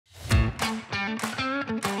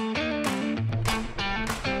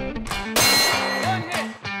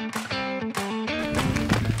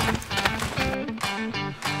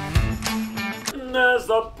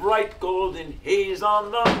bright golden haze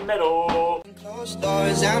on the meadow. Closed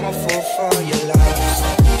doors, I'm a fool for your love.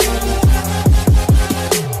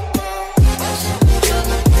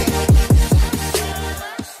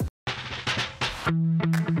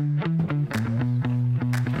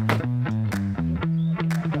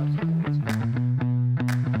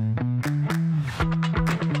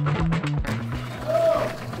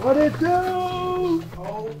 What it do?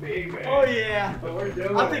 Oh, big man. Oh yeah. What we're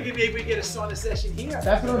doing. I'm thinking maybe we get a sauna session here.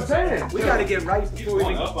 That's what I'm saying. We gotta get right before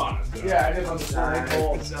we up on us. Yeah, I did on the side.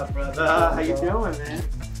 What's up, brother? How you doing, man?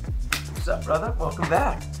 What's up, brother? Welcome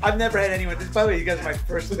back. I've never had anyone. By the way, you guys are my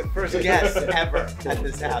first guest ever at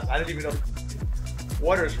this house. I don't even know.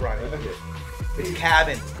 Water's running. It's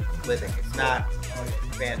cabin living. It's not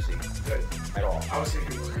fancy at all. I was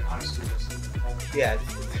thinking we were honestly just. Yeah.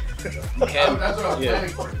 That's what I was planning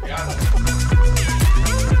for, to be honest.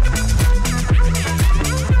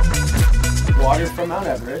 Water from Mount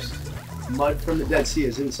Everest, mud from the Dead Sea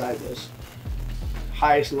is inside this.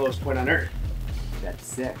 Highest and lowest point on Earth. That's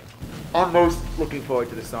sick. I'm most looking forward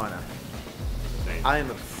to the sauna. I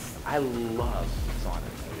love sauna.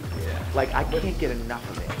 Yeah. Like I can't get enough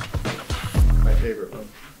of it. My favorite one.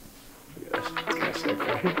 Yes. That's so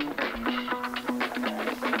funny.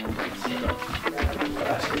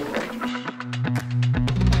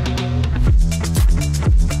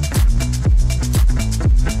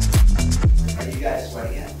 Are you guys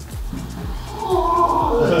sweating yet?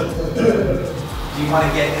 Do you want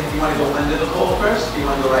to get? Do you want to go under the pool first? Or do you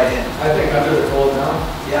want to go right in? I think under the cold now.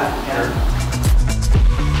 Yeah. Yeah.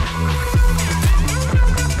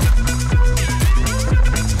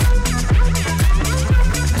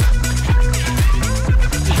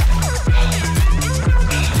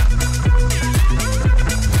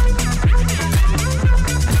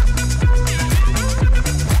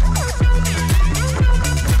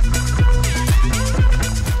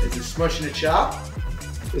 Smushing a chop.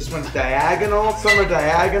 This one's diagonal. Some are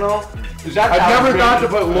diagonal. I've never thought to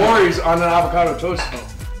put Lori's on an avocado toast.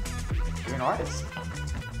 You're an artist.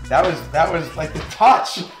 That was like the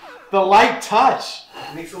touch, the light touch.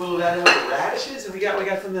 Mix a little of that in with the radishes, and we got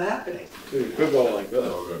something happening. Dude, good going like this.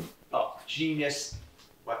 Oh, genius!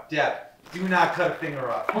 What, Deb? Do not cut a finger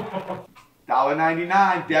off.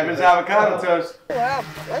 $1.99. Devon's avocado toast. Wow,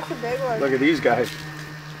 that's a big one. Look at these guys.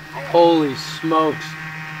 Holy smokes.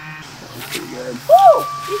 Pretty good. Woo!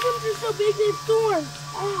 These ones are so big they've thorns.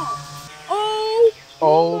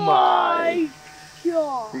 Oh my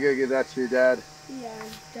god. You gotta give that to your dad. Yeah,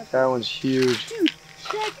 definitely. That one's huge. Dude,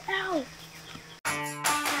 check out.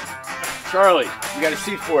 Charlie, we got a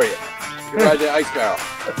seat for you. You can ride the ice barrel.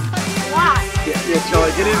 Why? Yeah,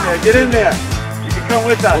 Charlie, get in there. Get in there. You can come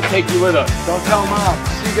with us. We'll take you with us. Don't tell Mom.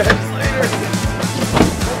 See you guys later.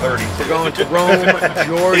 30. We're going to Rome,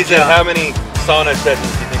 Georgia. He said, how many sauna sessions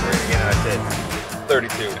do you think we're going to get? I said,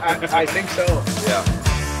 32. I think so. Yeah.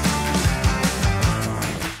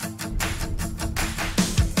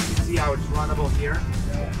 You see how it's runnable here?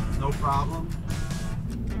 Yeah. No problem.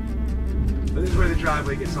 But this is where the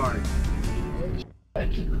driveway gets started.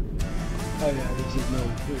 Oh yeah, this is no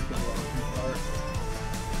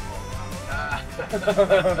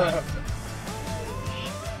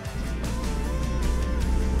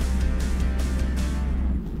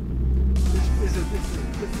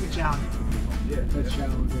This is a challenge. Yeah, that's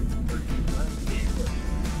challenging.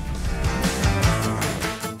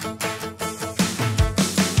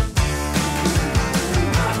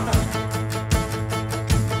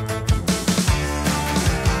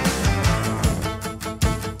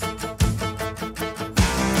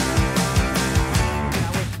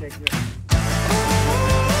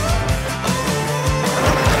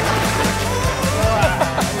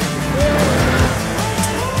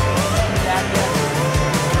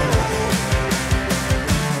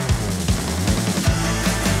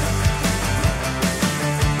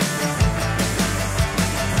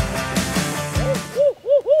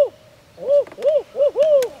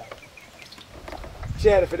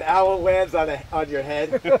 Chad, if an owl lands on your head,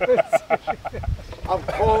 I'm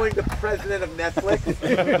calling the president of Netflix.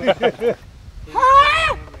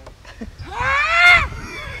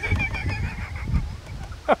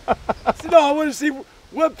 So no, I want to see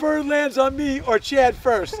what bird lands on me or Chad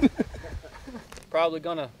first. Probably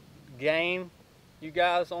gonna game you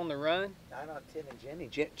guys on the run. Not on Tim and Jimmy.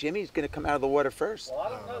 Jimmy's gonna come out of the water first. Well, I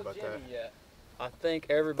don't know Jimmy yet. I think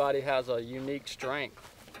everybody has a unique strength.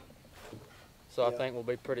 So I think we'll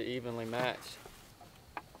be pretty evenly matched.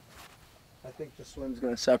 I think the swim's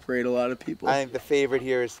gonna separate a lot of people. I think the favorite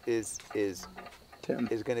here is Tim.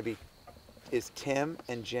 Is gonna be Tim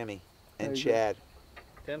and Jimmy and Chad.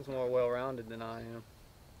 Tim's more well-rounded than I am.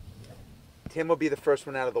 Tim will be the first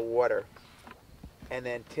one out of the water, and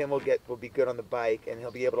then Tim will be good on the bike, and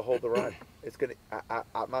he'll be able to hold the run. It's gonna.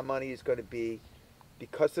 My money is going to be,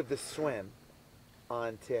 because of the swim,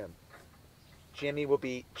 on Tim. Jimmy will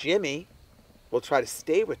try to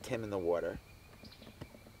stay with Tim in the water.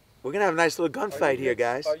 We're gonna have a nice little gunfight here,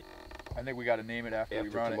 guys. I think we got to name it after we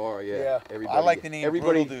run tomorrow, it. yeah. I like the name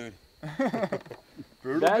Brutal Dude.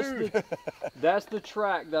 That's the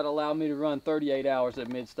track that allowed me to run 38 hours at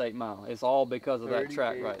Mid-State Mile. It's all because of that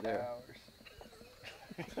track right there.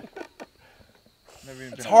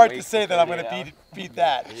 It's hard to say that I'm going to beat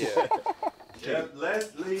that. Yeah. Jeff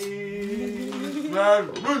Leslie.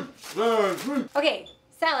 Okay,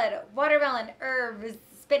 salad, watermelon, herbs,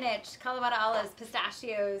 spinach, Colorado olives,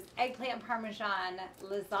 pistachios, eggplant parmesan,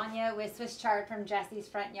 lasagna with Swiss chard from Jesse's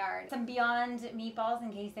front yard, some Beyond meatballs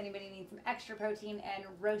in case anybody needs some extra protein, and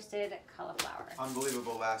roasted cauliflower.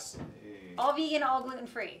 Unbelievable last. All vegan, all gluten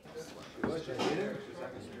free.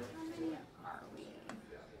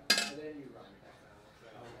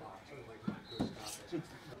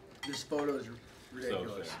 This photo is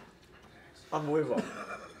ridiculous. Unbelievable.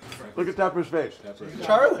 Look at Tepper's face.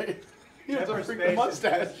 Charlie, he has a freaking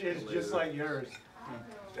mustache. It's just like yours.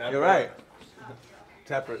 You're right.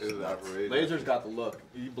 Tepper is outrageous. Laser's got the look.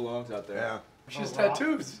 He belongs out there. Yeah. She has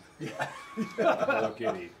tattoos. Hello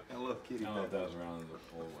Kitty. Hello Kitty. I don't know if that was around in the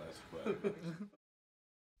Old West, but.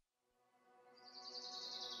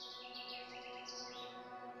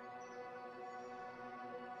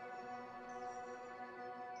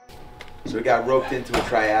 So we got roped into a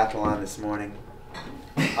triathlon this morning.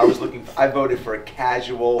 I voted for a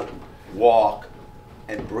casual walk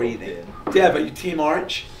and breathing. Deb, are you Team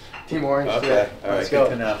Orange? Team Orange. Okay, Yeah. all right, Let's good go.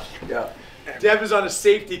 to know. Yeah. Deb is on a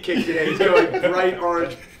safety kick today. He's going bright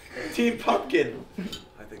orange. Team Pumpkin.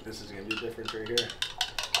 I think this is gonna be different right here.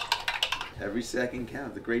 Every second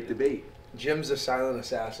counts. A great debate. Jim's a silent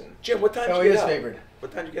assassin. Jim, what time Oh, did he you is get up? favored.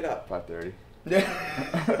 What time did you get up? 5:30. He's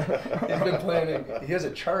been planning. He has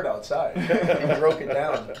a chart outside. He broke it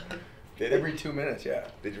down. Did Every 2 minutes, yeah.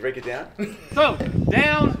 Did you break it down? So,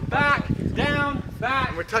 down, back,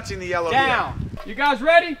 We're touching the yellow down. You guys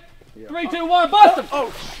ready? 3, 2, 1, bust them!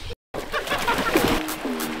 Oh.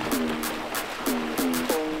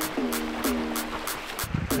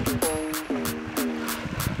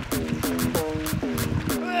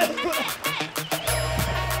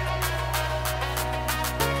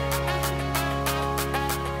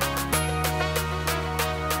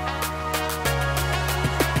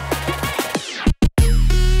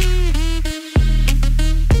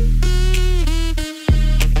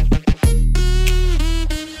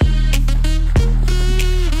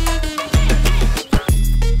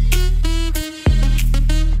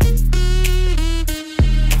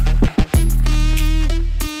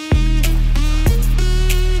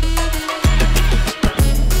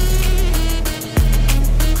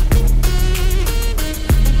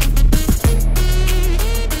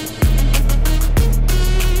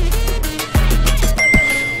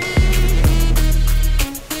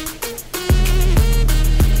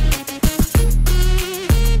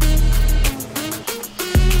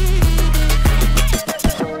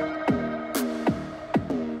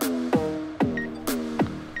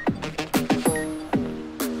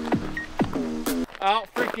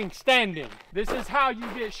 Out freaking standing. This is how you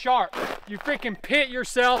get sharp. You freaking pit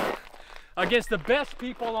yourself against the best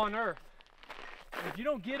people on earth. If you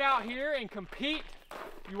don't get out here and compete,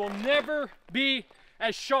 you will never be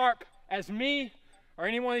as sharp as me or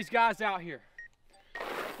any one of these guys out here.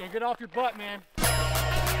 So get off your butt, man.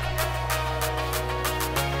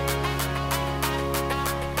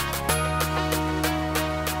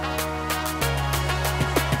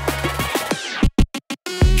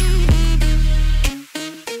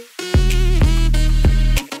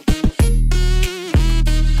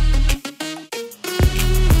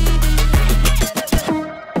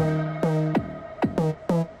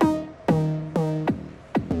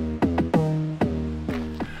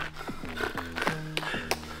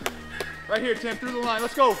 Right here, Tim, through the line.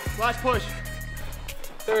 Let's go. Last push.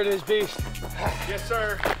 There it is, beast. Yes,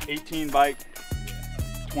 sir. 18 bike,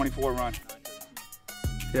 24 run.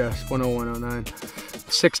 Yes, 10109.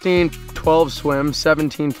 16, 12 swim,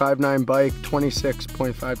 17.59 bike,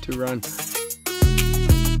 26.52 run.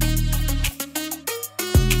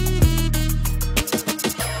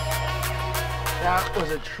 That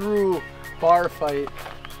was a true bar fight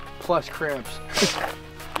plus cramps.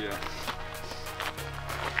 Yeah.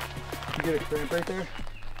 You get a cramp right there?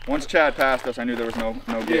 Once Chad passed us, I knew there was no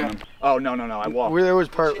getting him. Oh, no, I walked. Where there was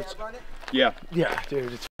part. Yeah. Yeah,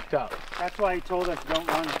 dude, it's fucked up. That's why he told us don't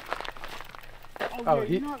run Oh,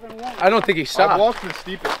 I don't think he I stopped. walked the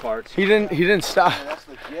steepest parts. He didn't stop. That's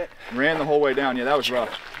legit. Ran the whole way down. Yeah, that was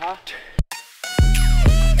rough.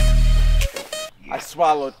 I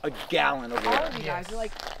swallowed a gallon of water. You guys are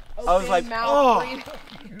like, I was like, mouth,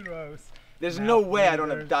 oh, there's no way I don't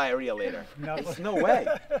have diarrhea later. There's no way.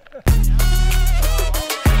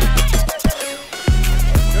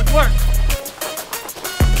 Good work.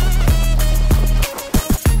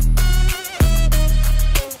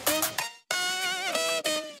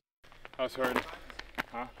 I was hurting.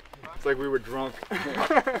 Huh? It's like we were drunk.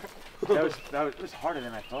 It was harder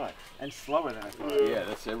than I thought, and slower than I thought. Yeah,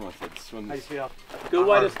 that's everyone said. Swim. How you feel? Good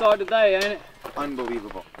way to start the day, ain't it?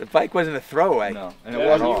 Unbelievable. The bike wasn't a throwaway. No, and it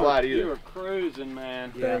wasn't flat either. You were cruising,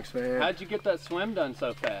 man. Thanks, man. How'd you get that swim done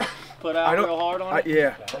so fast? Put out real hard on it?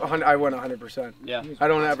 Yeah, I went 100%. Yeah. I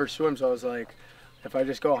don't ever swim, so I was like, if I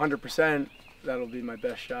just go 100%, that'll be my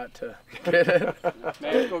best shot to get it.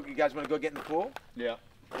 Man, you guys want to go get in the pool? Yeah.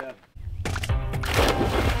 Yeah.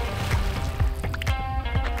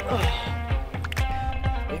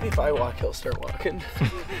 Maybe if I walk, he'll start walking.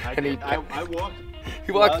 I walked.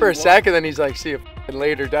 He walked for a second, then he's like, see you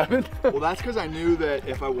later, Devon. Well, that's because I knew that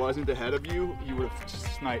if I wasn't ahead of you, you would have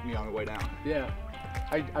sniped me on the way down. Yeah.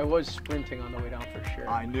 I was sprinting on the way down for sure.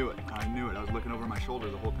 I knew it. I knew it. I was looking over my shoulder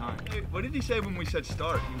the whole time. Hey, what did he say when we said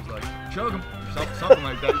start? He was like, chug him. Something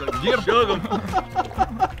like that. He's like, yeah, chug him.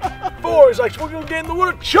 Boys, like, we're going to get in the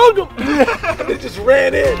water, chug him. And it just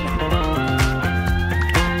ran in.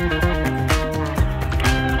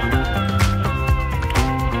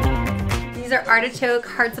 These are artichoke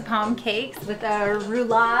hearts of palm cakes with a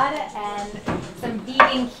roulade and some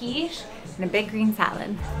vegan quiche and a big green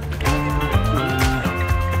salad.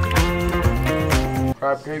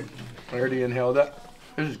 Crab cake. I already inhaled that.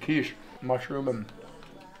 This is quiche. Mushroom and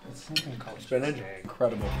spinach.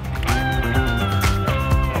 Incredible.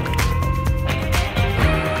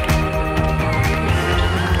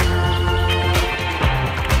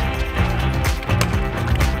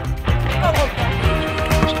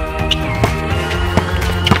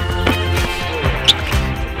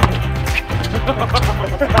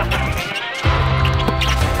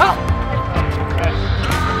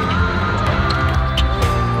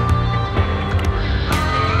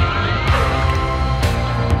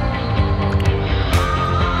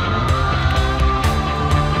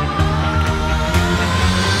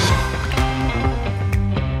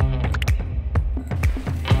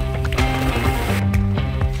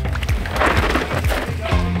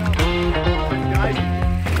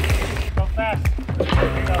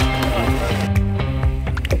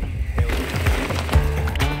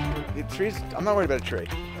 I'm not worried about a tree.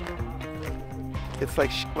 It's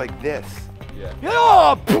like like this. Yeah.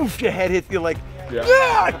 Oh, poof! Your head hits you like,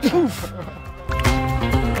 yeah, poof!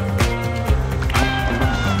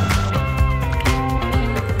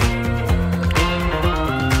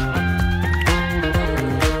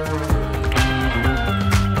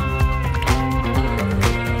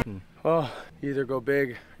 Well, you either go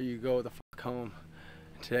big or you go the fuck home.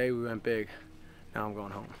 Today we went big. Now I'm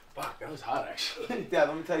going home. Fuck, that was hot actually. Dad,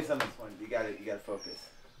 let me tell you something. You gotta focus.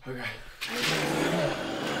 Okay.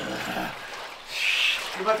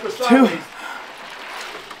 You might go sideways.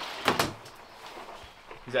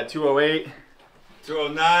 He's at 208.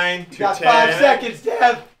 209. You got 5 seconds,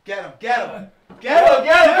 Dev. Get him. Get him. Get him.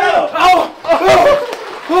 Get him. Oh!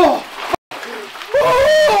 Oh!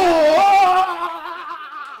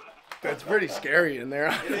 That's pretty scary in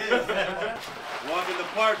there. It is. Walk in the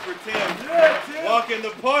park for Tim. Yeah, Tim. Walk in the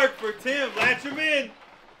park for Tim. Latch him in.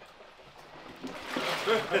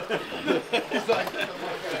 He's like,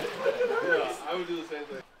 I would do the same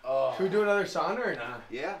thing. should we do another sauna or not?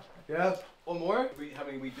 Yeah. Yeah. One more? How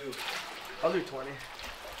many we do? I'll do 20.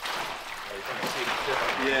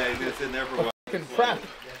 Yeah, he's gonna sit in there for a while. Fucking prep.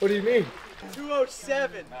 What do you mean?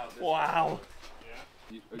 207. Wow.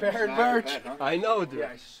 Baron Birch. Huh? I know, dude.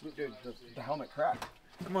 Yeah, dude, the helmet cracked.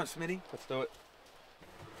 Come on, Smitty. Let's do it.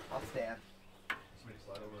 I'll stand.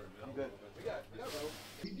 I'm good.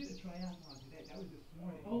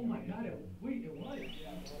 Oh my god, it was.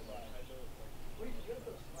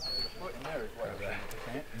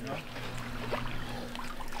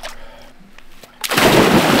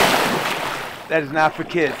 That is not for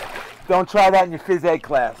kids. Don't try that in your phys ed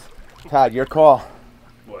class. Todd, your call.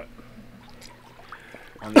 What?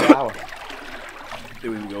 On the hour.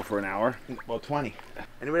 Do we go for an hour? Well, 20.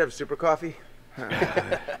 Anybody have a super coffee?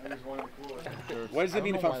 What does it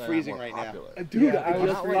mean if I'm freezing right now? Dude, I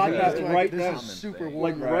was thought that right now. now. Super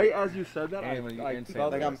warm. Like right as you said that,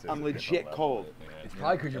 Like I'm legit cold. It's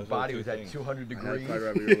probably because your body was at 200 degrees,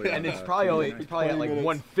 And and it's probably at like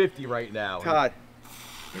 150 right now. Todd,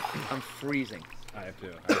 I'm freezing. I have to.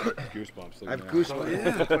 I have goosebumps. I have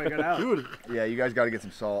goosebumps. Dude. Yeah, you guys got to get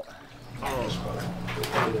some salt.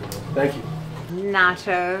 Thank you.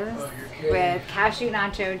 Nachos with cashew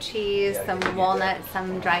nacho cheese, some walnuts,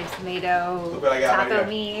 some dried tomato, Look what I got taco right here.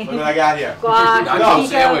 meat, Look what I got here. guac, Nacho pico.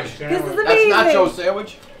 sandwich. This is amazing. That's nacho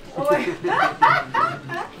sandwich. Look at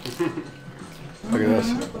this.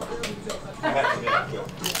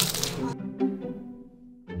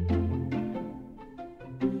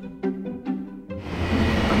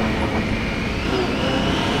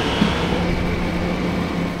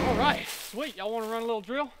 All right, sweet. Y'all want to run a little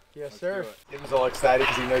drill? Yes, sir. Tim's all excited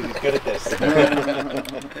because he knows he's good at this.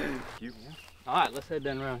 All right, let's head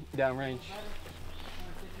down range.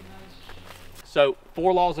 So,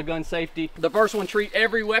 4 laws of gun safety. The first one, treat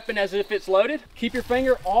every weapon as if it's loaded. Keep your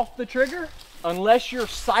finger off the trigger unless your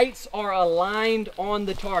sights are aligned on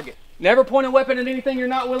the target. Never point a weapon at anything you're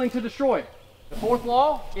not willing to destroy. The 4th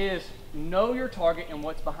law is know your target and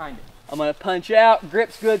what's behind it. I'm gonna punch out,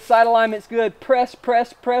 grip's good, sight alignment's good, press,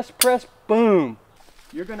 press, press, press, boom.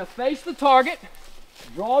 You're gonna face the target,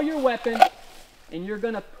 draw your weapon, and you're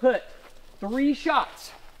gonna put 3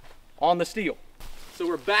 shots on the steel. So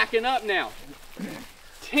we're backing up now.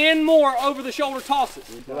 10 more over the shoulder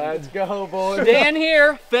tosses. Let's go, boys. Stand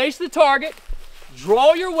here, face the target,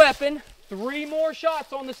 draw your weapon, 3 more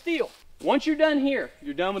shots on the steel. Once you're done here,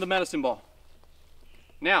 you're done with the medicine ball.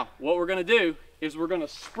 Now, what we're gonna do is we're gonna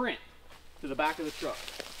sprint to the back of the truck.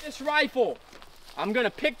 This rifle, I'm gonna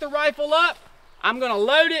pick the rifle up, I'm gonna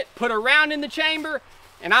load it, put a round in the chamber,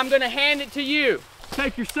 and I'm gonna hand it to you.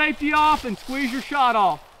 Take your safety off and squeeze your shot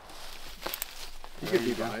off. You could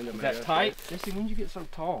be behind him. Is that tight? Jesse, when did you get so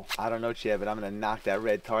tall? I don't know, Chad, but I'm going to knock that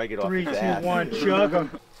red target off 3, his 2, ass. 1, chug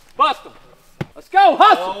 'em. Bust them. Let's go,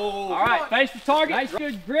 hustle. All right, face the target. Nice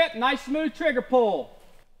good grip, nice smooth trigger pull.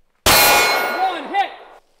 1 hit,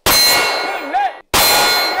 2 hit,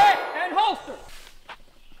 3 hit, and holster.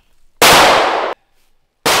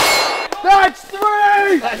 That's 3!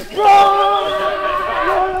 Let's go!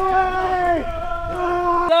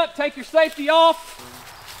 Up, take your safety off.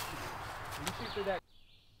 You shoot through that.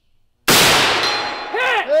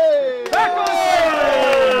 Hit! Hey! Back on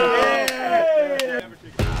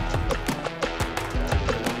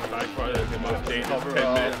By far the most dangerous 10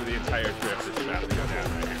 minutes of the entire trip is about to go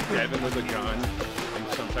down right here. Devon with a gun in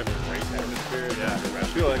some type of race atmosphere. Yeah. I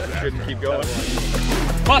feel like we shouldn't keep going.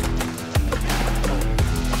 Bust.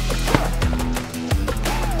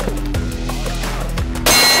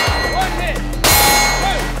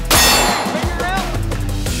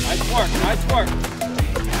 Nice work.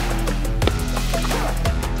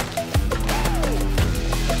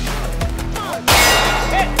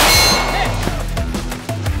 Hit. Hit.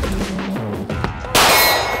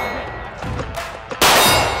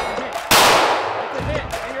 That's a hit.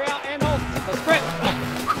 Finger out and hold. Let's sprint.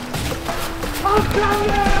 I'm coming!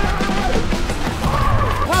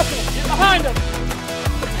 Hustle. Get behind him.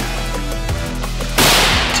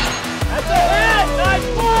 That's a hit. Nice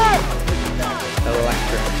work.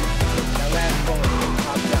 Electric.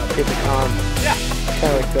 Get the calm. Yeah.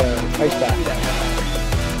 Kind of like the ice bath.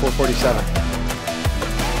 447.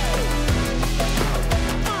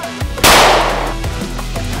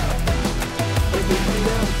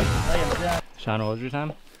 Sean, what was your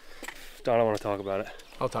time? I don't want to talk about it.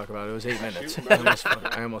 I'll talk about it. It was 8 minutes.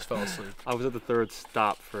 I almost fell asleep. I was at the 3rd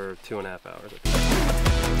stop for 2.5 hours.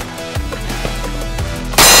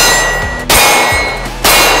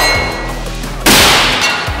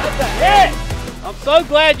 That's a hit! I'm so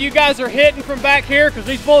glad you guys are hitting from back here because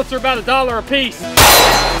these bullets are about $1 a piece.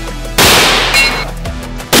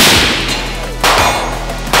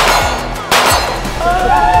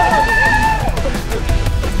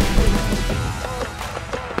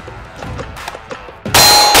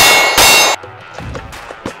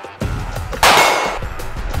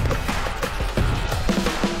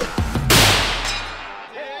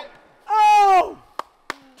 Oh!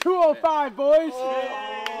 205, boys.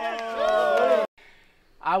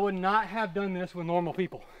 I would not have done this with normal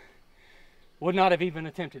people. Would not have even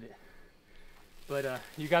attempted it. But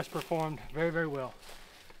you guys performed very, very well.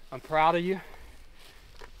 I'm proud of you. If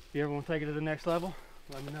you ever want to take it to the next level,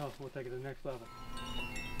 let me know. We'll take it to the next level.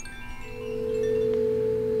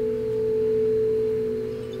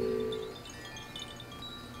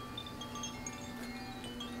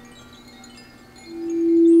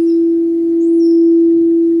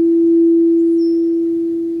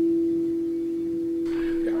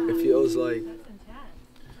 It feels like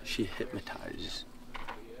she hypnotized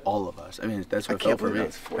all of us. I mean, that's what it felt for me. I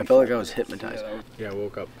felt like I was hypnotized. Yeah, I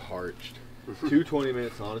woke up parched. 2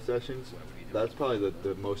 20-minute sauna sessions. That's probably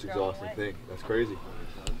the most exhausting thing. That's crazy.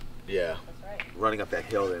 Yeah. Running up that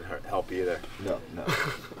hill didn't help either. No.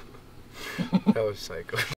 That was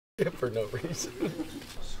psycho. For no reason.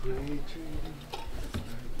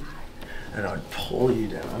 And I would pull you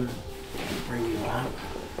down, and bring you out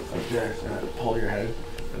like this, and I'd pull your head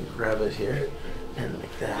and grab it here, and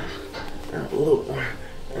like that, and a little more,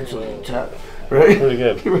 and so you tap. Right? Pretty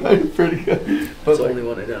good. Right, pretty good. That's the only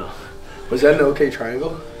one I know. Was that an okay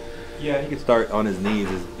triangle? Yeah, he could start on his knees.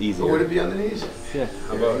 Is easier. Or would it be on the knees? Yeah.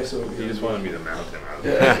 How about he just wanted me to mount him out.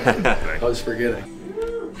 Yeah. I was forgetting.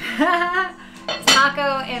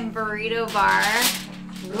 Taco and burrito bar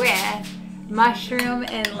with mushroom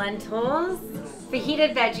and lentils,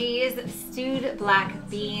 fajitas veggies, stewed black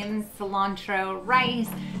beans, cilantro, rice,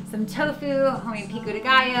 some tofu, homemade pico de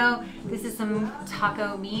gallo. This is some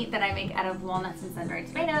taco meat that I make out of walnuts and sun-dried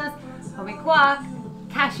tomatoes, homemade guac,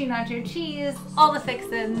 cashew nacho cheese, all the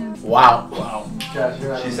fixins. Wow.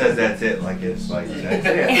 She says that's it, like it's like that's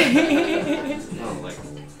it.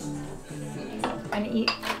 An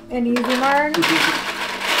easy mark.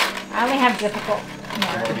 I only have difficult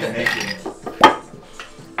marks.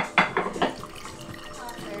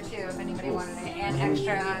 There too, if anybody wanted it, and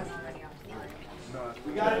extra.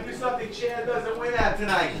 We gotta do something Chad doesn't win at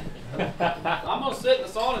tonight. I'm gonna sit in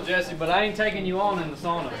the sauna, Jesse, but I ain't taking you on in the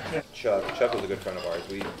sauna. Chuck was a good friend of ours.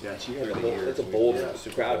 That's a bold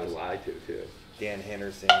crowd to lie to, too. Dan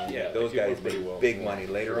Henderson, Yeah, those like, guys made big money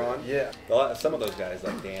later on. Yeah. Some of those guys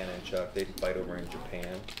like Dan and Chuck, they fight over in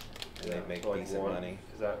Japan, and they make decent money.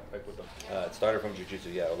 Is that like with the? It started from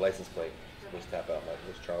jiu-jitsu, a license plate was tap out,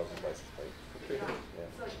 was Charles' license plate. Yeah.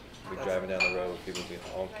 We driving down the road, people be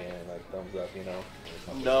honking, like thumbs up,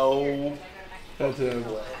 No. That's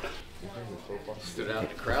stood out in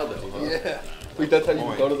the crowd though, huh? Yeah. Like that's how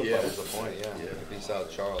you go to the fight. That's the point, yeah. Beats out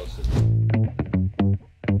Charles.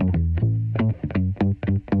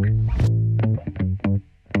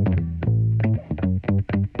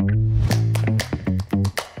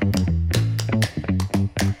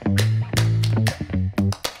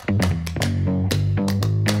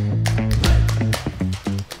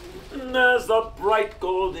 There's a bright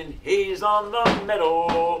golden haze on the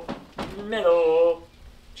meadow.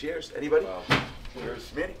 Cheers, anybody?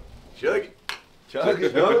 Cheers. Minnie. Chug it. Chug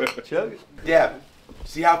it. Chug it. Deb,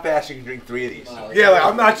 see how fast you can drink 3 of these. Yeah, like,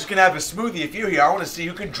 I'm not just gonna have a smoothie if you're here. I want to see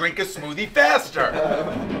who can drink a smoothie faster.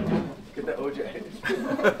 Get that OJ.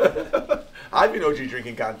 I've been OJ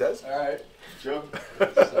drinking contest. All right. Chug.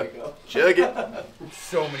 Psycho. Chug it.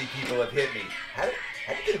 So many people have hit me. How did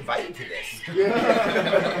you get invited to this?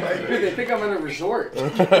 Yeah. They think I'm in a resort. Where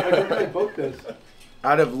can I book this?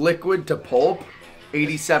 Out of liquid to pulp,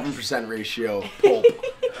 87% ratio pulp.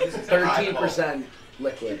 13%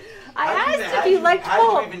 liquid. I asked if you liked How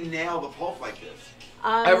pulp. do you even nail the pulp like this?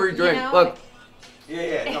 Every drink. You know, Look.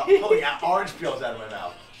 Yeah, no, pulling orange peels out of my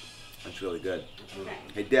mouth. That's really good.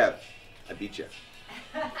 Hey, Deb, I beat you.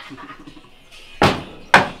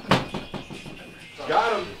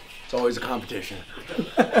 Got him. It's always a competition.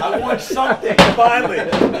 I won something, finally.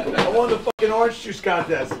 I won the fucking orange juice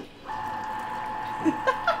contest.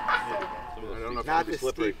 Not the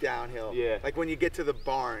steep downhill. Yeah. Like when you get to the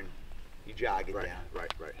barn, you jog it down.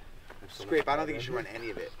 Right. Scrape, I don't think you should run any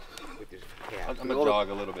of it with your calf. I'm gonna jog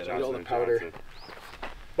a little bit. All the powder.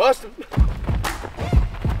 Bust him.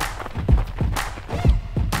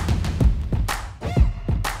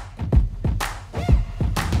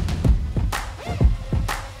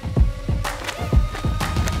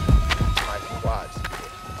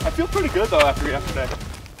 I feel pretty good though after yesterday.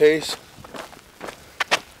 Pace.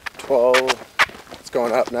 12. It's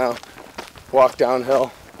going up now. Walk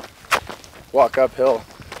downhill. Walk uphill.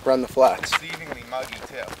 Run the flats. Deceivingly muggy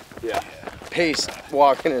too. Yeah. Pace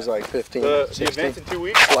walking is like 15. The 16. event's in 2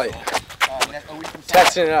 weeks? Light.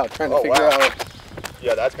 Testing it out, trying to figure out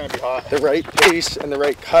Yeah, that's gonna be hot. the right pace and the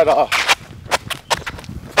right cutoff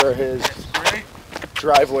for his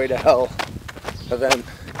driveway to hell event.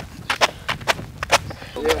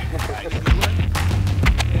 Yeah.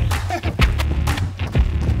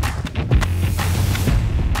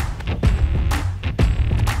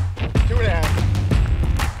 2.5.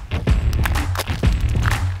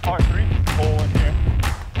 R3, hole in here.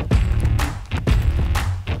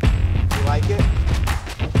 You like it?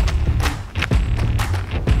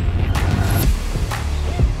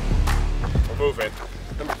 We're moving.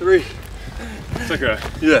 Number 3. It's like a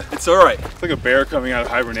it's all right. It's like a bear coming out of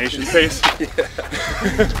hibernation phase.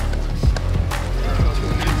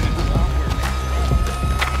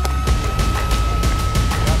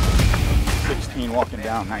 16 walking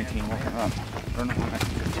down, 19 walking up. don't know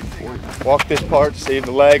how walk this part, save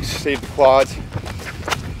the legs, save the quads.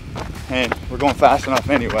 And we're going fast enough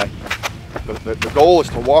anyway. The goal is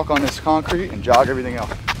to walk on this concrete and jog everything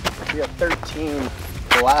else. We got 13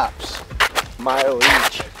 laps, mile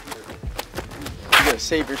each. You gotta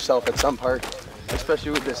save yourself at some part,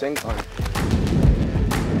 especially with this incline.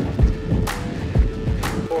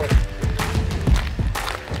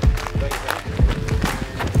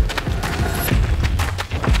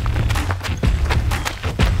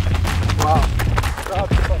 Wow.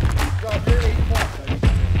 Drop your 8 points.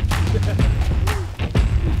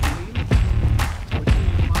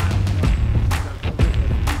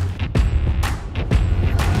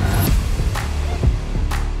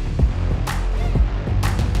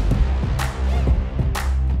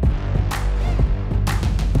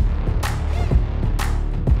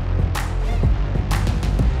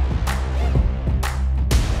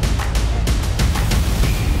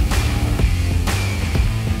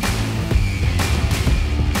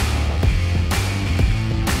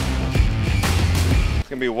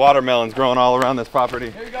 Be watermelons growing all around this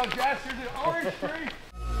property. Here you go, Jess. Here's an orange tree.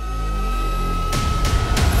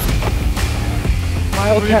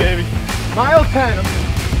 Mile 10. Baby. Mile 10.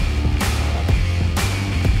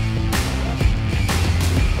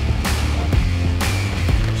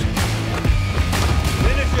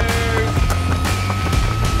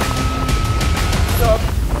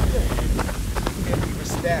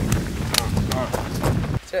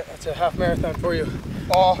 That's it. That's a half marathon for you.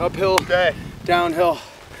 All uphill, day. Downhill,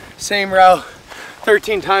 same route,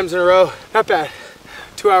 13 times in a row. Not bad.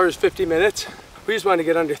 2 hours, 50 minutes. We just wanted to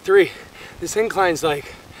get under 3. This incline's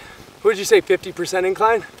like, what did you say, 50%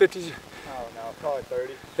 incline? 50? Oh no, probably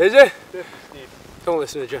 30. Is it? 50 steep. Don't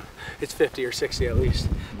listen to Jim. It's 50 or 60 at least.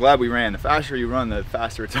 I'm glad we ran. The faster you run, the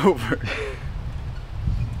faster it's over.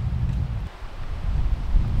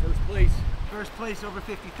 First place over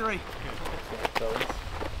 53.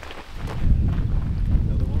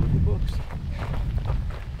 Another one of the books.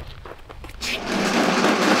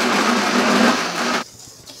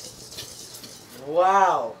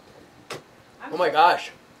 Wow. Oh my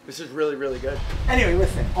gosh. This is really, really good. Anyway,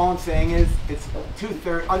 listen, all I'm saying is it's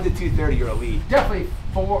under 230 you're elite. Definitely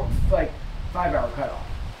 5 hour cutoff.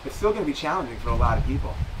 It's still going to be challenging for a lot of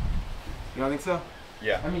people. You don't think so?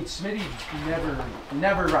 Yeah. I mean, Smitty never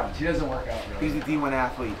runs. He doesn't work out. Really. He's a D1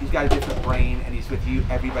 athlete. He's got a different brain, and he's with you.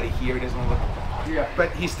 Everybody here. He doesn't want to look. Yeah.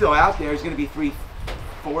 But he's still out there. He's going to be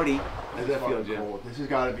 340. How does that feel, Jim? Cold. This has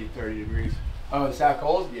got to be 30 degrees. Oh, is that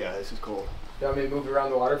cold? Yeah, this is cold. You want me to move around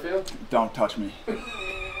the water field? Don't touch me.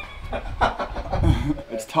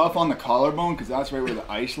 It's tough on the collarbone because that's right where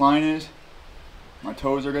the ice line is. My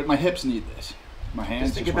toes are good. My hips need this. My hands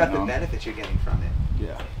Just think about the benefits you're getting from it.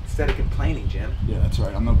 Yeah. Instead of complaining, Jim. Yeah, that's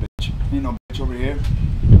right. I'm no bitch. Ain't no bitch over here.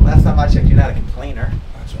 Last time I checked, you're not a complainer.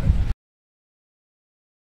 That's right.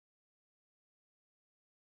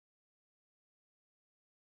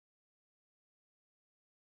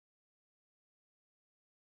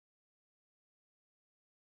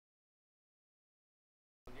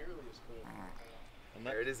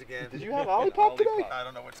 There it is again. Did you have Olipop today? I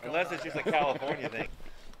don't know what's going Unless it's just a California thing.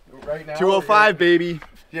 Right now. 205, baby.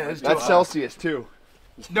 Yeah, that's Celsius too.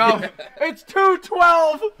 No, it's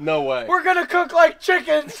 212. No way. We're gonna cook like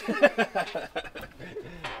chickens. I'm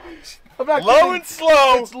not Low kidding. and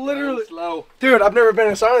slow. It's literally slow. Dude, I've never been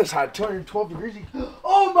in a sauna this hot. 212 degrees.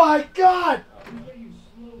 Oh my god.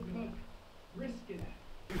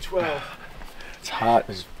 212. It's hot.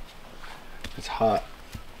 It's hot.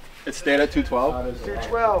 It stayed at 212.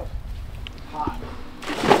 212. Hot.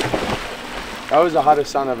 That was the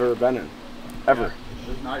hottest sauna I've ever been in. Ever. Yeah, it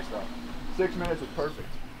was nice though. 6 minutes was perfect.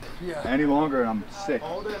 Yeah. Any longer and I'm sick.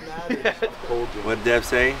 All that matters. What did Dev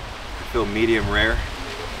say? I feel medium rare.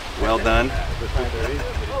 Well done.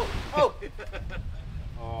 Oh. Oh, shit.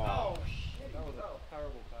 That was a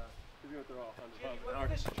terrible pass. He's going to throw off on the What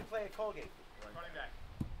position did you play at Colgate? Running back.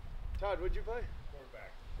 Todd, what'd you play?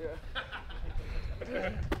 Quarterback. Yeah.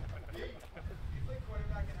 You played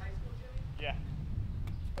quarterback in high school, Jimmy? Yeah.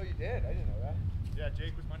 Oh, you did? I didn't know that. Yeah,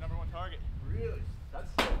 Jake was my #1 target. Really? That's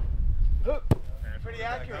sick. Pretty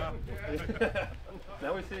accurate.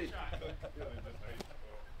 Now we see.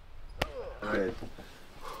 Okay.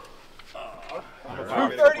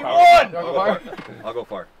 231! I'll go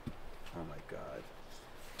far. Oh my god.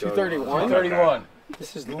 231? 231.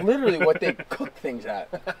 This is literally what they cook things at.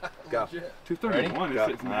 Go. 231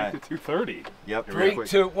 is max at 230. Yep. 3,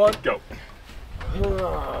 2, 1, go.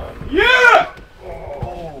 Yeah!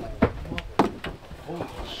 Oh. Holy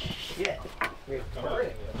shit. We're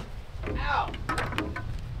burning. Ow!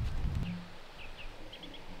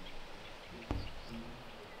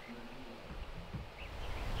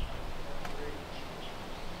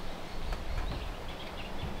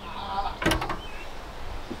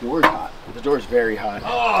 door's hot. The door's very hot.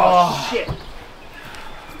 Oh, shit.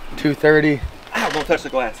 2:30. Ow, don't touch the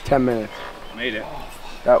glass. 10 minutes. Made it.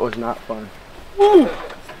 That was not fun. Woo!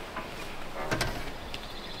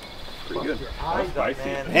 Pretty good. Spicy.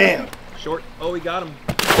 Damn. Short. Oh, we got him.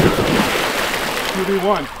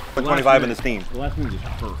 2v1. Put 25 in the steam. The last one just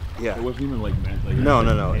hurt. Yeah. It wasn't even like meant. Like,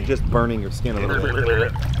 No. Just burning your skin a little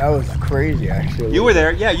bit. That was crazy, actually. You were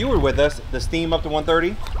there. Yeah, you were with us. The steam up to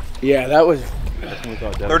 130. Yeah, that was.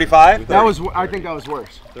 35. That was. I think that was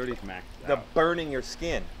worse. 30's max. The burning your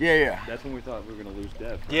skin. Yeah. That's when we thought we were gonna lose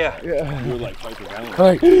Dev. Yeah. We were like hyper violent.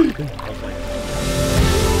 Like.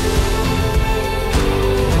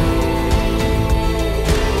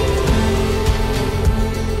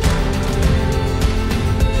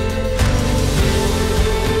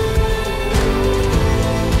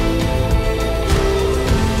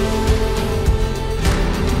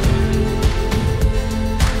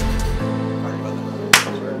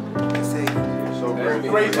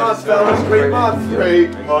 Great month, fellas. Great month. Great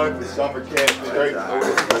month. The summer camp. Great.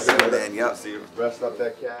 Man, yep. Rest up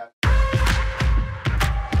that cat.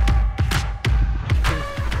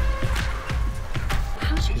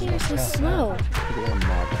 How'd you get here so slow?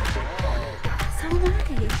 So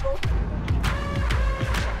nice.